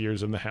 5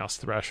 years in the house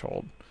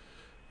threshold.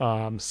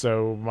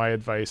 So my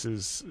advice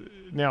is,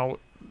 now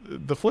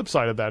the flip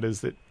side of that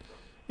is that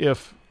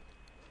if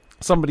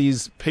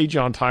somebody's paid you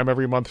on time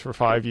every month for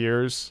 5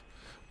 years,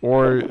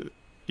 or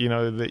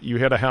that you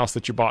had a house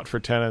that you bought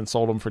for 10 and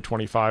sold them for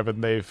 25,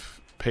 and they've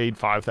paid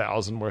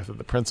 $5,000 worth of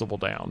the principal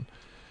down,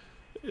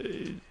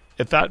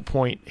 at that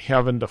point,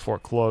 having to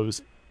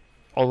foreclose,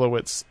 although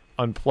it's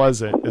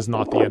unpleasant is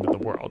not the end of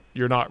the world.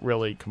 You're not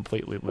really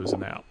completely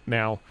losing out.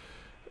 Now,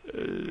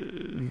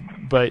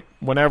 but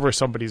whenever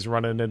somebody's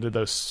running into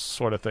those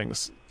sort of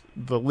things,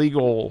 the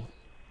legal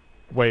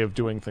way of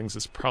doing things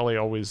is probably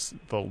always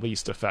the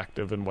least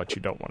effective in what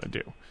you don't want to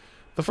do.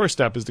 The first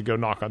step is to go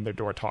knock on their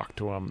door, talk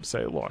to them,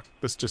 say, look,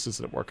 this just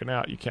isn't working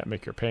out. You can't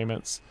make your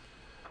payments.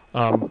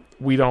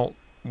 We don't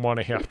want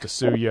to have to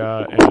sue you.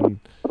 And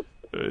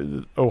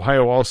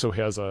Ohio also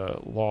has a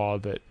law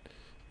that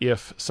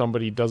if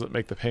somebody doesn't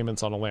make the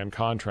payments on a land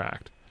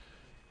contract,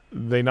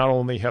 they not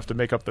only have to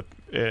make up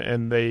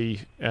and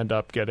they end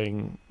up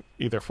getting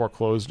either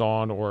foreclosed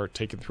on or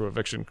taken through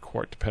eviction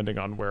court, depending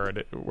on where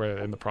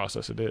in the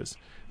process it is.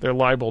 They're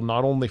liable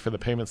not only for the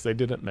payments they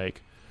didn't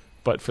make,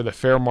 but for the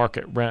fair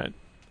market rent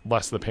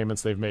less the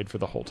payments they've made for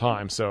the whole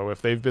time. So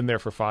if they've been there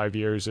for 5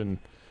 years and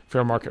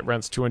fair market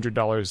rent's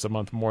 $200 a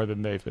month more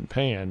than they've been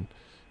paying,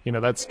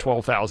 that's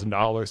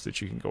 $12,000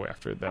 that you can go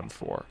after them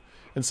for.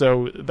 And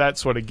so that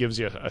sort of gives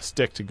you a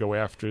stick to go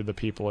after the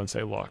people and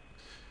say, look,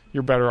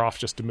 you're better off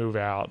just to move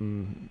out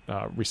and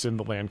rescind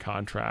the land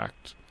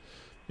contract.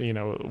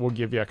 We'll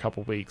give you a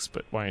couple weeks,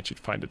 but why don't you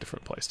find a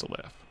different place to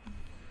live?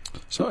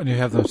 So, and you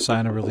have them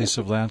sign a release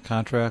of land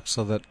contract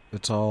so that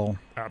it's all...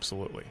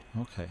 Absolutely.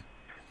 Okay.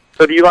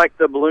 So do you like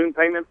the balloon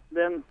payment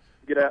then?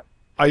 Get out.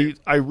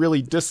 I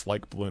really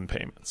dislike balloon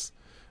payments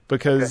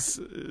because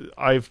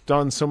I've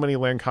done so many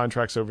land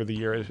contracts over the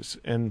years,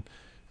 and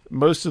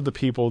most of the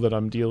people that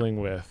I'm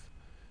dealing with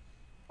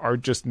are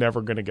just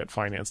never going to get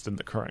financed in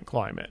the current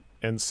climate.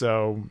 And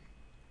so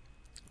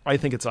I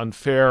think it's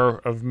unfair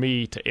of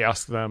me to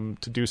ask them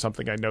to do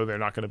something I know they're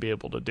not going to be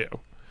able to do.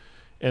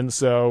 And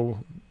so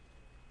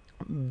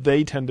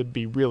they tend to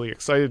be really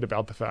excited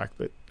about the fact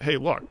that, hey,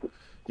 look,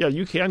 yeah,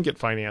 you can get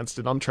financed,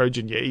 and I'm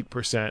charging you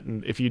 8%,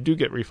 and if you do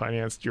get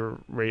refinanced, your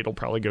rate will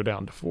probably go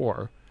down to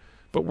 4%.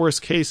 But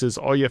worst case is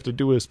all you have to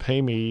do is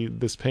pay me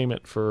this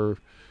payment for,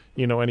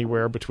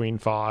 anywhere between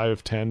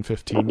 5, 10,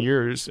 15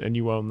 years, and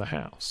you own the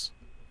house.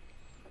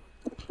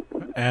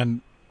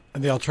 And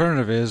the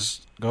alternative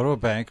is go to a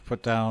bank,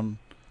 put down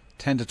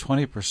 10 to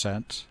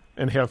 20%.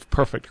 And have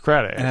perfect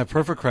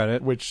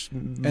credit. Which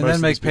and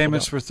then make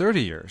payments for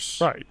 30 years.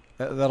 Right.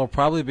 That'll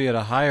probably be at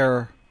a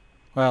higher,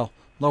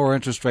 lower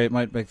interest rate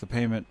might make the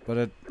payment,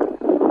 but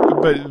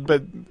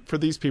for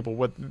these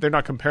people, they're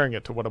not comparing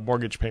it to what a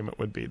mortgage payment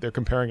would be. They're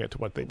comparing it to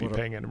what they'd be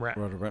paying in rent.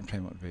 What a rent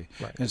payment would be.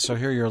 Right. And so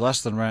here you're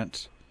less than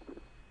rent,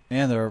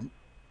 and they're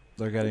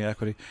getting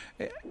equity.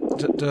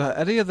 Do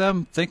any of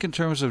them think in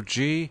terms of,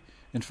 in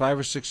 5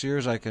 or 6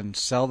 years I can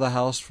sell the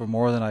house for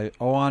more than I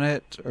owe on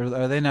it, or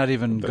are they not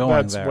even going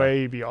there? That's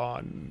way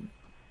beyond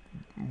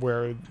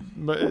where.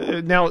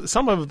 Now,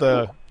 some of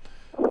the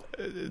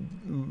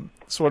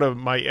sort of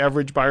my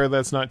average buyer,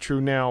 that's not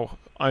true now.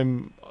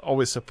 I'm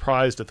always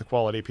surprised at the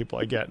quality of people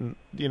I get, and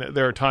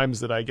there are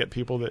times that I get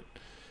people that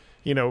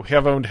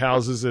have owned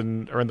houses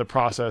and are in the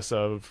process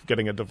of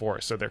getting a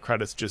divorce, so their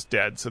credit's just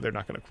dead, so they're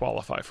not going to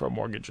qualify for a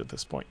mortgage at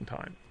this point in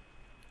time.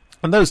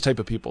 And those type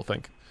of people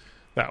think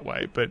that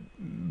way, but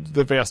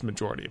the vast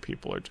majority of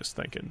people are just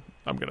thinking,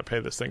 I'm going to pay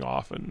this thing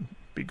off and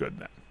be good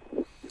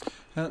then.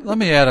 Let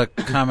me add a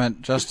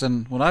comment,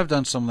 Justin. When I've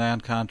done some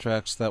land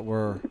contracts that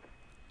were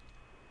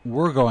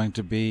going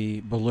to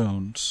be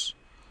balloons,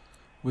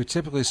 we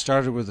typically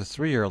started with a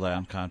 3-year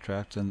land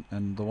contract, and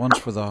the ones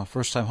for the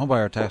first-time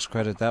homebuyer tax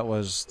credit, that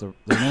was the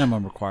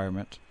minimum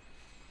requirement.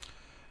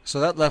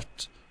 So that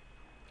left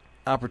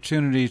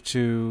opportunity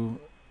to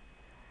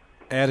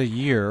add a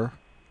year,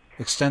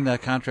 extend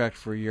that contract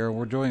for a year.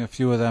 We're doing a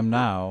few of them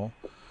now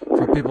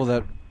for people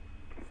that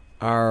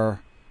are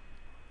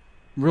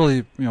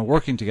really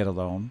working to get a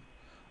loan,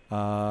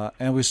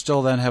 and we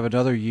still then have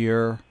another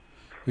year.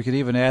 We could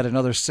even add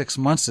another 6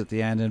 months at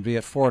the end and be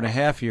at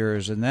 4.5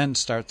 years, and then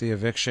start the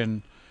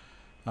eviction,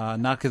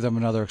 not give them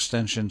another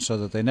extension so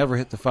that they never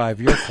hit the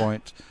 5-year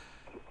point.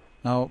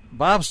 Now,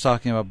 Bob's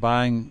talking about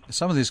buying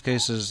some of these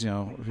cases.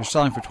 If you're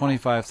selling for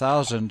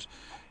 $25,000,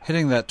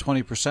 hitting that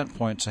 20%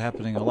 point's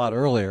happening a lot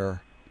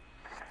earlier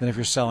than if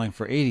you're selling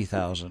for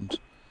 $80,000. It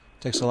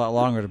takes a lot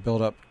longer to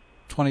build up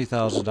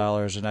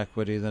 $20,000 in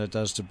equity than it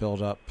does to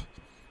build up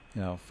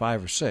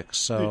 5 or 6.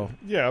 So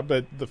yeah,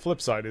 but the flip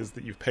side is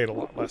that you've paid a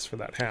lot less for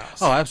that house.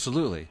 Oh,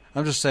 absolutely.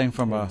 I'm just saying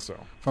from a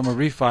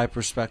refi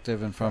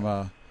perspective and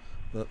from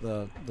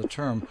the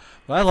term.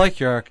 But I like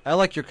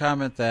your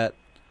comment that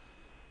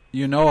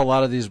a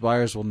lot of these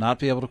buyers will not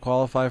be able to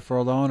qualify for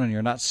a loan, and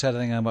you're not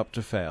setting them up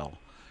to fail.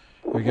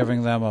 You're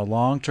giving them a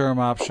long-term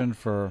option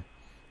for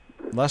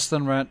less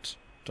than rent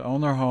to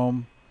own their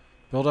home,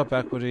 build up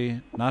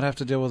equity, not have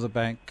to deal with a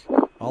bank.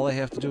 All they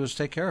have to do is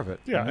take care of it.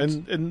 Yeah,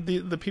 and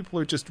the people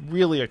are just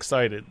really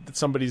excited that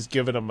somebody's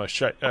given them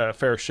a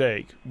fair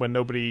shake when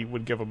nobody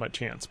would give them a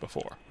chance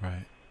before.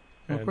 Right.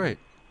 Well, great.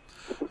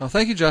 Well,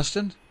 thank you,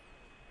 Justin.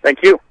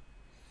 Thank you.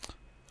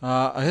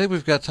 I think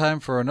we've got time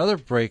for another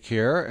break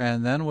here,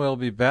 and then we'll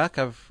be back.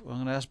 I'm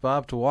going to ask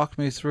Bob to walk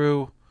me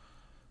through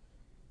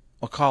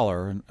a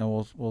caller, and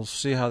we'll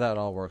see how that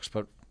all works.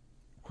 But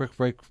quick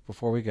break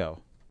before we go.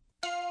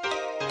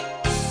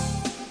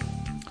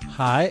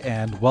 Hi,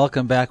 and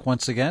welcome back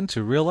once again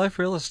to Real Life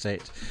Real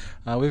Estate.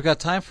 We've got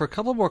time for a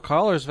couple more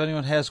callers. If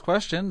anyone has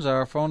questions,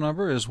 our phone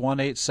number is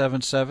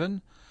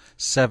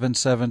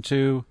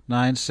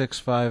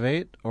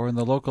 1-877-772-9658, or in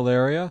the local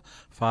area,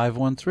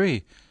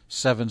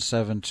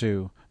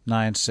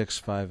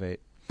 513-772-9658.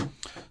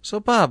 So,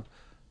 Bob,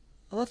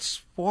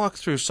 let's walk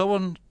through.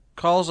 Someone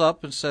calls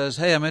up and says,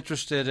 hey, I'm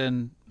interested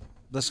in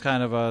this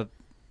kind of a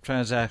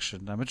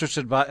transaction. I'm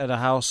interested in a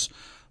house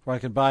where I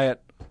can buy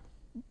it.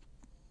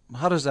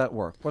 How does that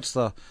work?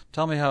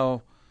 Tell me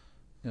how,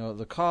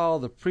 the call,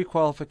 the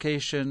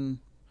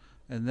pre-qualification,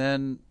 and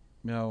then,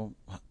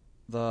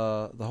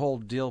 the whole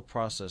deal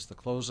process, the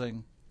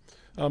closing.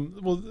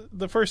 Well,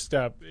 the first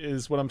step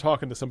is when I'm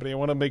talking to somebody, I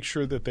want to make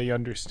sure that they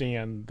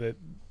understand that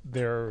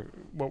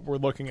what we're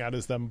looking at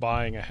is them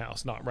buying a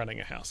house, not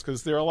renting a house.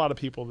 Because there are a lot of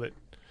people that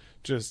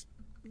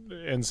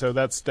and so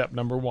that's step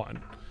number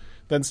one.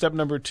 Then step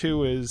number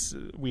two is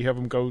we have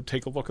them go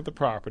take a look at the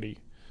property,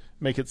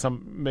 make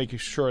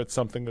sure it's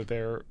something that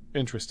they're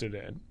interested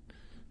in.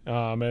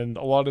 And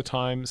a lot of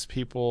times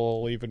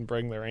people even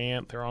bring their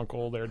aunt, their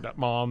uncle, their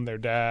mom, their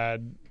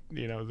dad,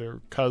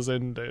 their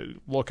cousin to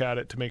look at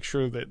it to make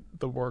sure that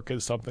the work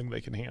is something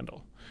they can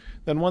handle.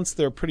 Then once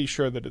they're pretty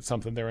sure that it's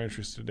something they're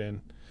interested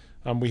in,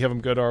 we have them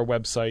go to our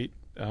website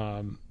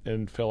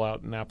and fill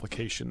out an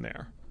application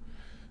there.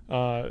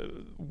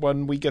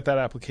 When we get that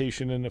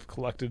application and have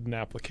collected an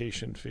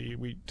application fee,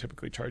 we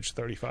typically charge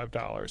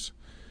 $35.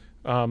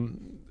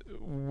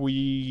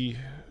 We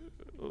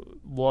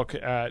look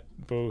at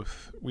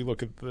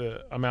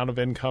the amount of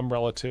income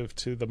relative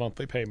to the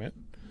monthly payment.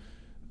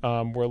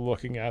 We're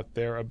looking at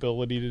their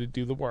ability to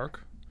do the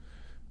work.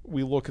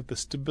 We look at the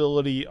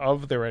stability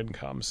of their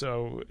income.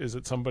 So is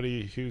it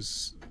somebody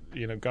who's,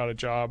 got a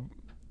job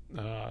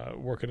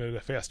working at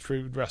a fast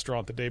food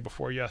restaurant the day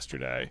before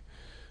yesterday?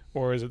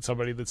 Or is it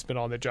somebody that's been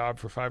on the job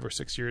for 5 or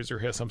 6 years or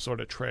has some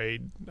sort of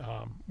trade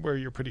where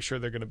you're pretty sure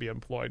they're going to be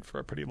employed for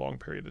a pretty long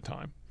period of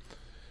time?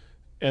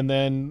 And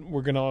then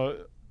we're going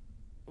to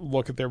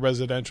look at their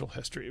residential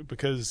history,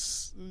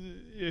 because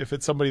if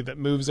it's somebody that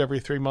moves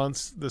every 3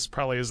 months, this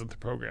probably isn't the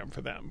program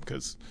for them,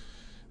 because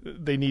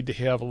they need to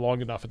have a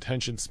long enough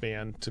attention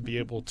span to be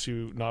able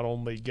to not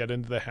only get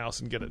into the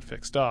house and get it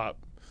fixed up,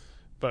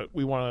 but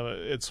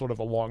it's sort of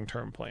a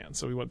long-term plan.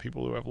 So we want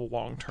people who have a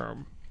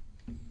long-term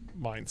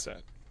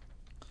mindset.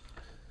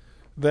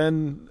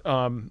 Then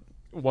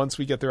once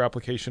we get their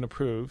application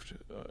approved,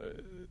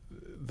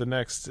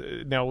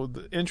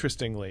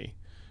 interestingly,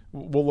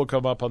 we'll look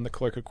them up on the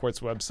Clerk of Court's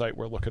website.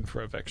 We're looking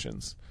for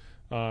evictions.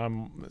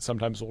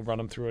 Sometimes we'll run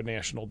them through a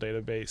national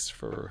database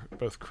for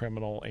both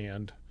criminal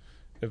and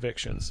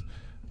evictions.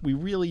 We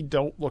really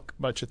don't look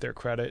much at their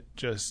credit,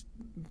 just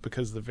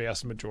because the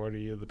vast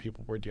majority of the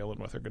people we're dealing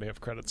with are going to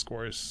have credit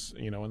scores,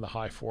 in the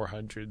high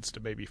 400s to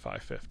maybe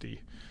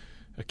 550.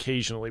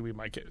 Occasionally, we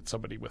might get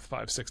somebody with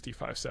 560,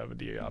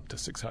 570 up to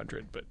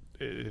 600, but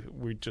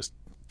we just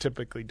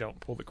typically don't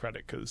pull the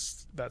credit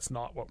because that's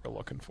not what we're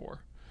looking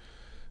for.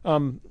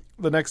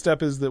 The next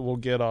step is that we'll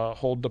get a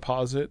hold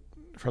deposit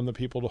from the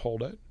people to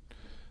hold it.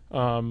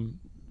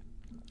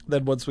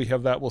 Then once we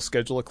have that, we'll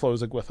schedule a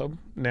closing with them.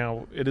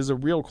 Now, it is a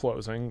real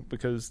closing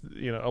because,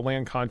 a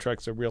land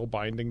contract's a real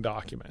binding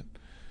document.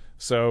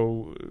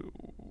 So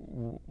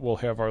we'll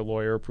have our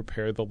lawyer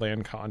prepare the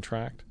land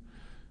contract.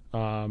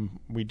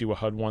 We do a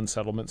HUD-1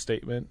 settlement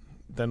statement.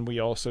 Then we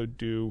also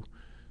do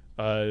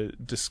a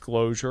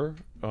disclosure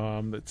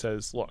that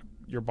says, look,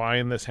 you're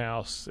buying this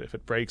house. If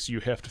it breaks,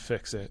 you have to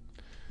fix it.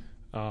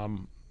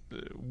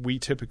 We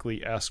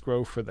typically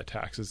escrow for the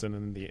taxes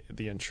and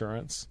the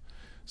insurance.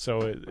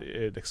 So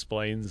it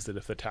explains that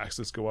if the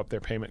taxes go up,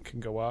 their payment can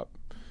go up.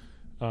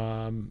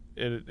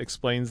 It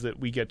explains that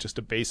we get just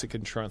a basic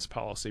insurance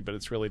policy, but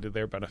it's really to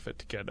their benefit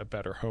to get a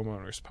better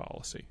homeowner's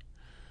policy.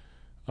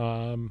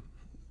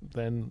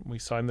 Then we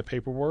sign the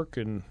paperwork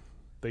and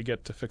they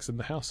get to fixing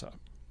the house up.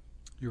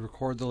 You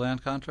record the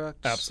land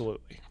contracts?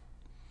 Absolutely.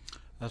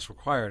 That's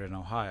required in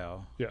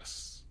Ohio.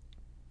 Yes.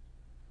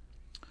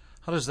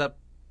 How does that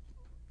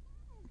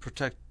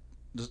protect?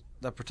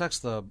 That protects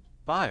the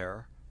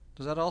buyer.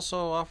 Does that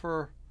also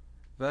offer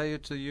value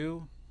to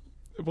you?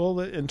 Well,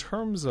 in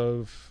terms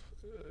of,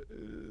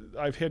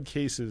 I've had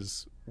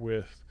cases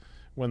with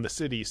when the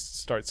city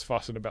starts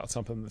fussing about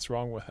something that's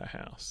wrong with a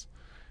house.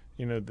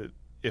 That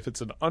if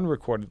it's an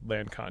unrecorded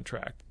land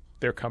contract,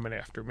 they're coming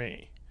after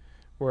me.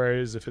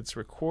 Whereas if it's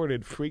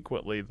recorded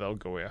frequently, they'll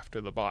go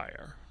after the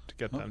buyer to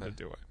get them to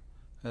do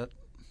it.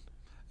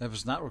 If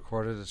it's not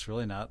recorded, it's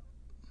really not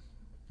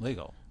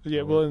legal.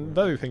 Yeah, well,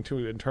 another thing,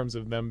 too, in terms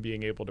of them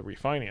being able to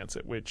refinance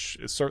it, which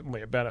is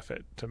certainly a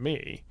benefit to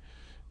me,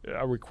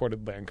 a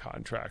recorded land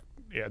contract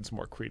adds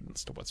more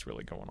credence to what's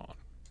really going on.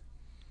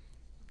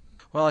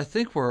 Well, I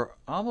think we're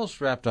almost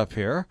wrapped up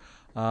here.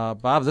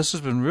 Bob, this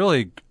has been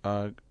really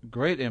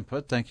great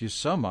input. Thank you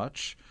so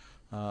much.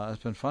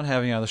 It's been fun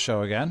having you on the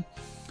show again.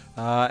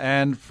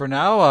 And for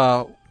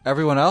now,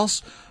 everyone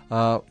else,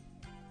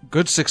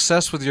 good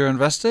success with your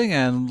investing,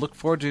 and look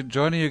forward to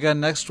joining you again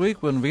next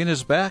week when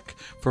Vena's back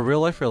for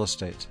Real Life Real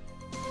Estate.